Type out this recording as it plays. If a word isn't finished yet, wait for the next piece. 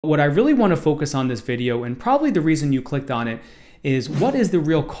What I really want to focus on this video, and probably the reason you clicked on it, is what is the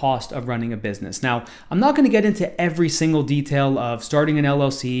real cost of running a business? Now, I'm not going to get into every single detail of starting an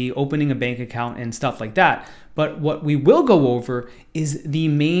LLC, opening a bank account, and stuff like that. But what we will go over is the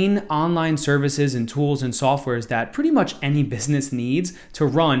main online services and tools and softwares that pretty much any business needs to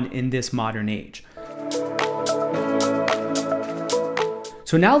run in this modern age.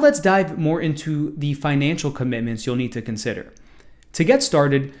 So now let's dive more into the financial commitments you'll need to consider. To get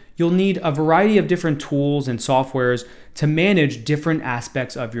started, you'll need a variety of different tools and softwares to manage different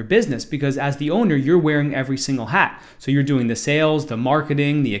aspects of your business, because as the owner, you're wearing every single hat. So you're doing the sales, the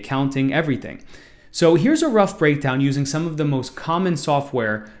marketing, the accounting, everything. So here's a rough breakdown using some of the most common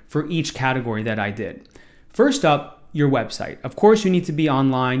software for each category that I did. First up, your website. Of course, you need to be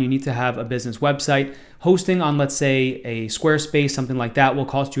online. You need to have a business website. Hosting on, let's say, a Squarespace, something like that, will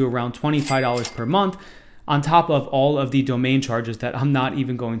cost you around $25 per month, on top of all of the domain charges that I'm not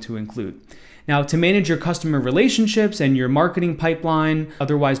even going to include. Now, to manage your customer relationships and your marketing pipeline,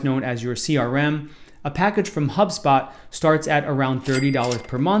 otherwise known as your CRM, a package from HubSpot starts at around $30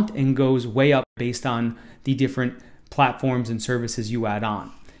 per month and goes way up based on the different platforms and services you add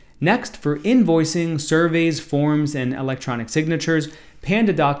on. Next, for invoicing, surveys, forms, and electronic signatures,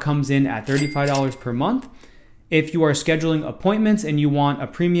 PandaDoc comes in at $35 per month. If you are scheduling appointments and you want a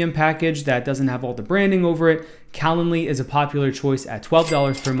premium package that doesn't have all the branding over it, Calendly is a popular choice at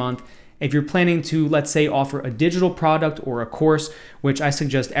 $12 per month. If you're planning to, let's say, offer a digital product or a course, which I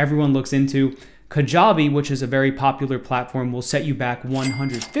suggest everyone looks into, Kajabi, which is a very popular platform, will set you back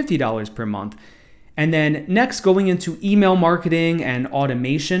 $150 per month. And then next, going into email marketing and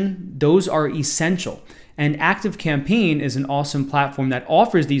automation, those are essential. And ActiveCampaign is an awesome platform that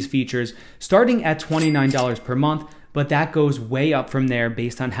offers these features starting at $29 per month, but that goes way up from there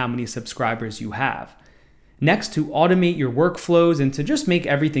based on how many subscribers you have. Next, to automate your workflows and to just make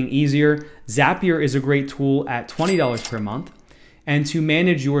everything easier, Zapier is a great tool at $20 per month. And to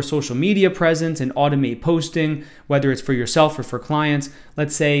manage your social media presence and automate posting, whether it's for yourself or for clients,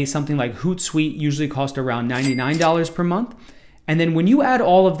 let's say something like Hootsuite usually costs around $99 per month. And then when you add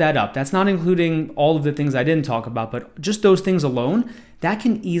all of that up, that's not including all of the things I didn't talk about, but just those things alone, that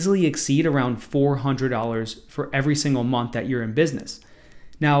can easily exceed around $400 for every single month that you're in business.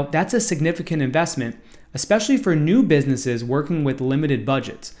 Now, that's a significant investment, especially for new businesses working with limited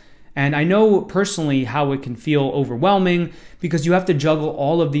budgets. And I know personally how it can feel overwhelming because you have to juggle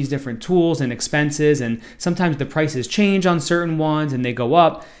all of these different tools and expenses, and sometimes the prices change on certain ones and they go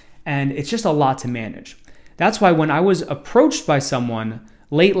up, and it's just a lot to manage. That's why when I was approached by someone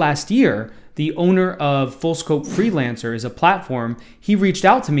late last year, the owner of Full Scope Freelancer is a platform, he reached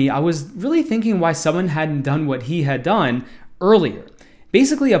out to me. I was really thinking why someone hadn't done what he had done earlier.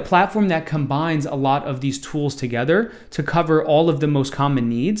 Basically a platform that combines a lot of these tools together to cover all of the most common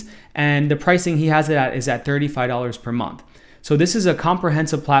needs, and the pricing he has it at is at $35 per month. So this is a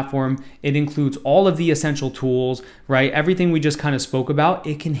comprehensive platform. It includes all of the essential tools, right? Everything we just kind of spoke about,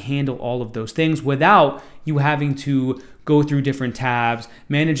 it can handle all of those things without you having to go through different tabs,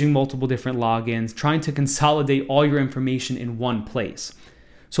 managing multiple different logins, trying to consolidate all your information in one place.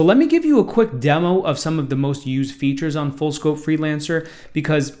 So let me give you a quick demo of some of the most used features on Full Scope Freelancer,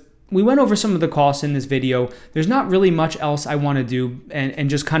 because we went over some of the costs in this video. There's not really much else I want to do and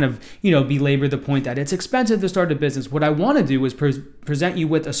just kind of, belabor the point that it's expensive to start a business. What I want to do is present you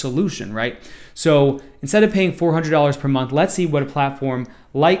with a solution, right? So instead of paying $400 per month, let's see what a platform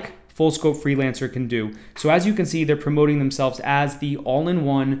like Full Scope Freelancer can do. So as you can see, they're promoting themselves as the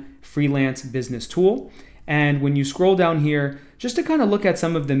all-in-one freelance business tool. And when you scroll down here, just to kind of look at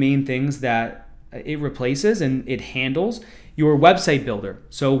some of the main things that it replaces and it handles, your website builder.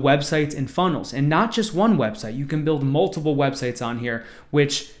 So websites and funnels, and not just one website. You can build multiple websites on here,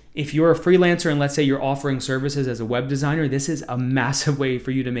 which if you're a freelancer and let's say you're offering services as a web designer, this is a massive way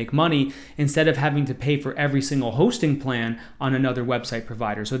for you to make money instead of having to pay for every single hosting plan on another website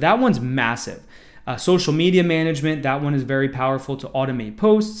provider. So that one's massive. Social media management, that one is very powerful to automate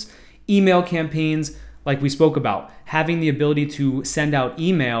posts, email campaigns, like we spoke about. Having the ability to send out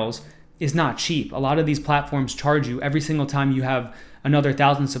emails is not cheap. A lot of these platforms charge you every single time you have another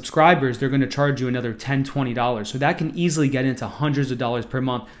 1,000 subscribers, they're going to charge you another $10, $20. So that can easily get into hundreds of dollars per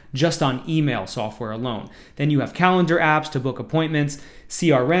month just on email software alone. Then you have calendar apps to book appointments,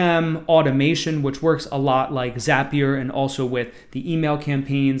 CRM, automation, which works a lot like Zapier and also with the email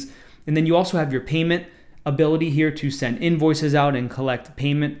campaigns. And then you also have your payment ability here to send invoices out and collect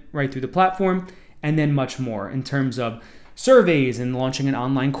payment right through the platform, and then much more in terms of surveys and launching an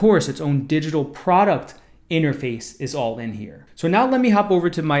online course, its own digital product interface is all in here. So now let me hop over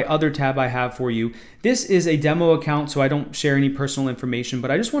to my other tab I have for you. This is a demo account, so I don't share any personal information,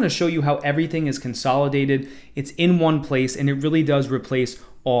 but I just want to show you how everything is consolidated. It's in one place, and it really does replace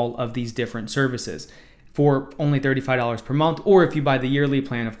all of these different services for only $35 per month. Or if you buy the yearly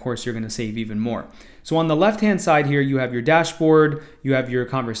plan, of course, you're going to save even more. So on the left-hand side here, you have your dashboard, you have your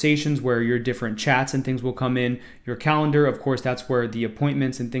conversations where your different chats and things will come in, your calendar, of course, that's where the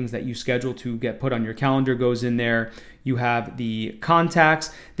appointments and things that you schedule to get put on your calendar goes in there. You have the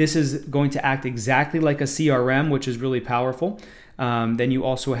contacts. This is going to act exactly like a CRM, which is really powerful. Then you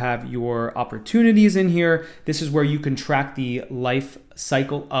also have your opportunities in here. This is where you can track the life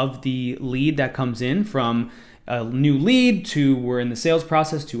cycle of the lead that comes in, from a new lead to we're in the sales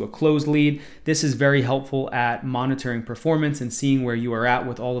process to a closed lead. This is very helpful at monitoring performance and seeing where you are at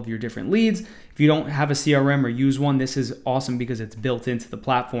with all of your different leads. If you don't have a CRM or use one, this is awesome because it's built into the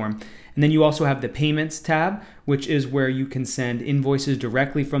platform. And then you also have the payments tab, which is where you can send invoices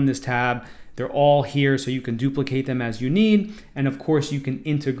directly from this tab. They're all here, so you can duplicate them as you need. And of course, you can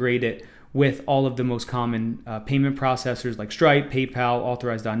integrate it with all of the most common payment processors like Stripe, PayPal,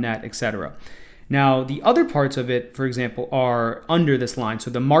 Authorize.net, etc. Now, the other parts of it, for example, are under this line. So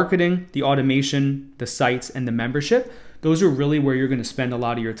the marketing, the automation, the sites, and the membership, those are really where you're going to spend a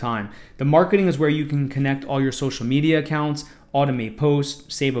lot of your time. The marketing is where you can connect all your social media accounts, automate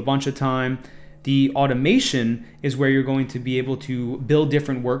posts, save a bunch of time. The automation is where you're going to be able to build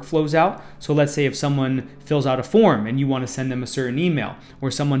different workflows out. So let's say if someone fills out a form and you want to send them a certain email, or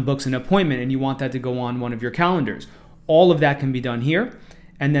someone books an appointment and you want that to go on one of your calendars, all of that can be done here.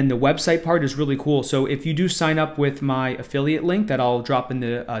 And then the website part is really cool. So if you do sign up with my affiliate link that I'll drop in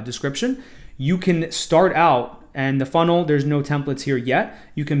the description, you can start out, and the funnel, there's no templates here yet.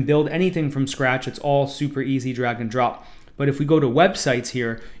 You can build anything from scratch. It's all super easy, drag and drop. But if we go to websites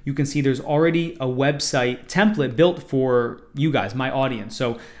here, you can see there's already a website template built for you guys, my audience.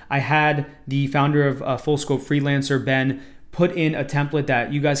 So I had the founder of Full Scope Freelancer, Ben, put in a template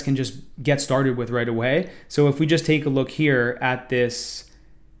that you guys can just get started with right away. So if we just take a look here at this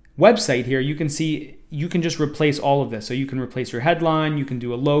website here, you can see you can just replace all of this. So you can replace your headline, you can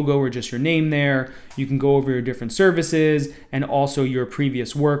do a logo or just your name there. You can go over your different services and also your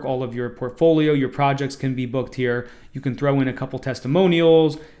previous work, all of your portfolio, your projects can be booked here. You can throw in a couple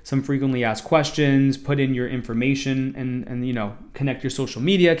testimonials, some frequently asked questions, put in your information and you know, connect your social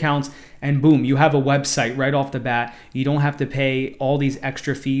media accounts, and boom, you have a website right off the bat. You don't have to pay all these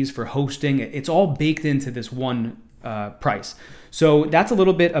extra fees for hosting. It's all baked into this one price. So that's a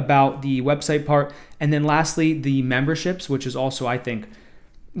little bit about the website part. And then lastly, the memberships, which is also, I think,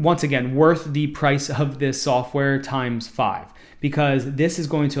 once again, worth the price of this software times 5, because this is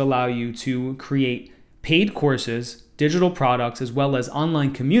going to allow you to create paid courses, digital products, as well as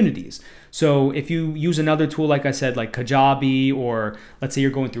online communities. So if you use another tool, like I said, like Kajabi, or let's say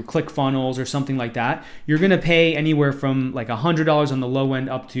you're going through ClickFunnels or something like that, you're going to pay anywhere from like $100 on the low end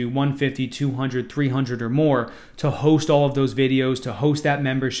up to $150, $200, $300 or more to host all of those videos, to host that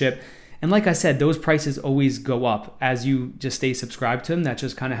membership. And like I said, those prices always go up as you just stay subscribed to them. That's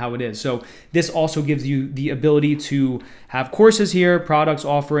just kind of how it is. So this also gives you the ability to have courses here, products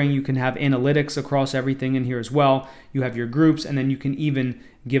offering. You can have analytics across everything in here as well. You have your groups, and then you can even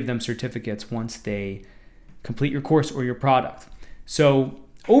give them certificates once they complete your course or your product. So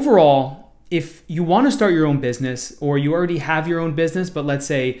overall, if you want to start your own business, or you already have your own business, but let's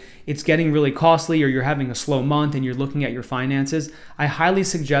say it's getting really costly, or you're having a slow month and you're looking at your finances, I highly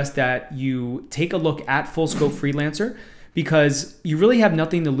suggest that you take a look at Full Scope Freelancer, because you really have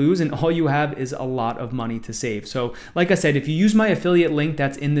nothing to lose and all you have is a lot of money to save. So like I said, if you use my affiliate link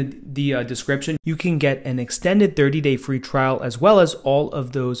that's in the description, you can get an extended 30-day free trial, as well as all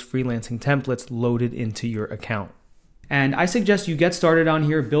of those freelancing templates loaded into your account. And I suggest you get started on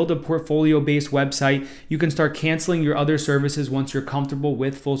here, build a portfolio-based website. You can start canceling your other services once you're comfortable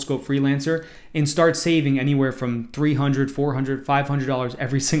with Full Scope Freelancer, and start saving anywhere from $300, $400, $500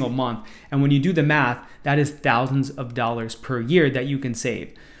 every single month. And when you do the math, that is thousands of dollars per year that you can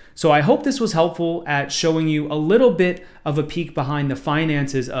save. So I hope this was helpful at showing you a little bit of a peek behind the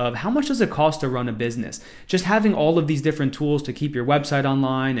finances of how much does it cost to run a business. Just having all of these different tools to keep your website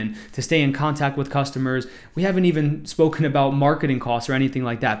online and to stay in contact with customers. We haven't even spoken about marketing costs or anything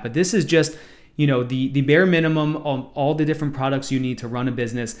like that, but this is just, you know, the bare minimum of all the different products you need to run a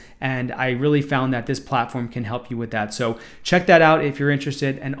business. And I really found that this platform can help you with that. So check that out if you're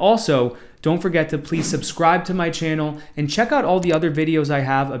interested. And also, don't forget to please subscribe to my channel and check out all the other videos I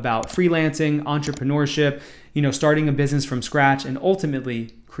have about freelancing, entrepreneurship, you know, starting a business from scratch, and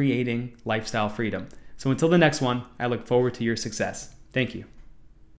ultimately creating lifestyle freedom. So until the next one, I look forward to your success. Thank you.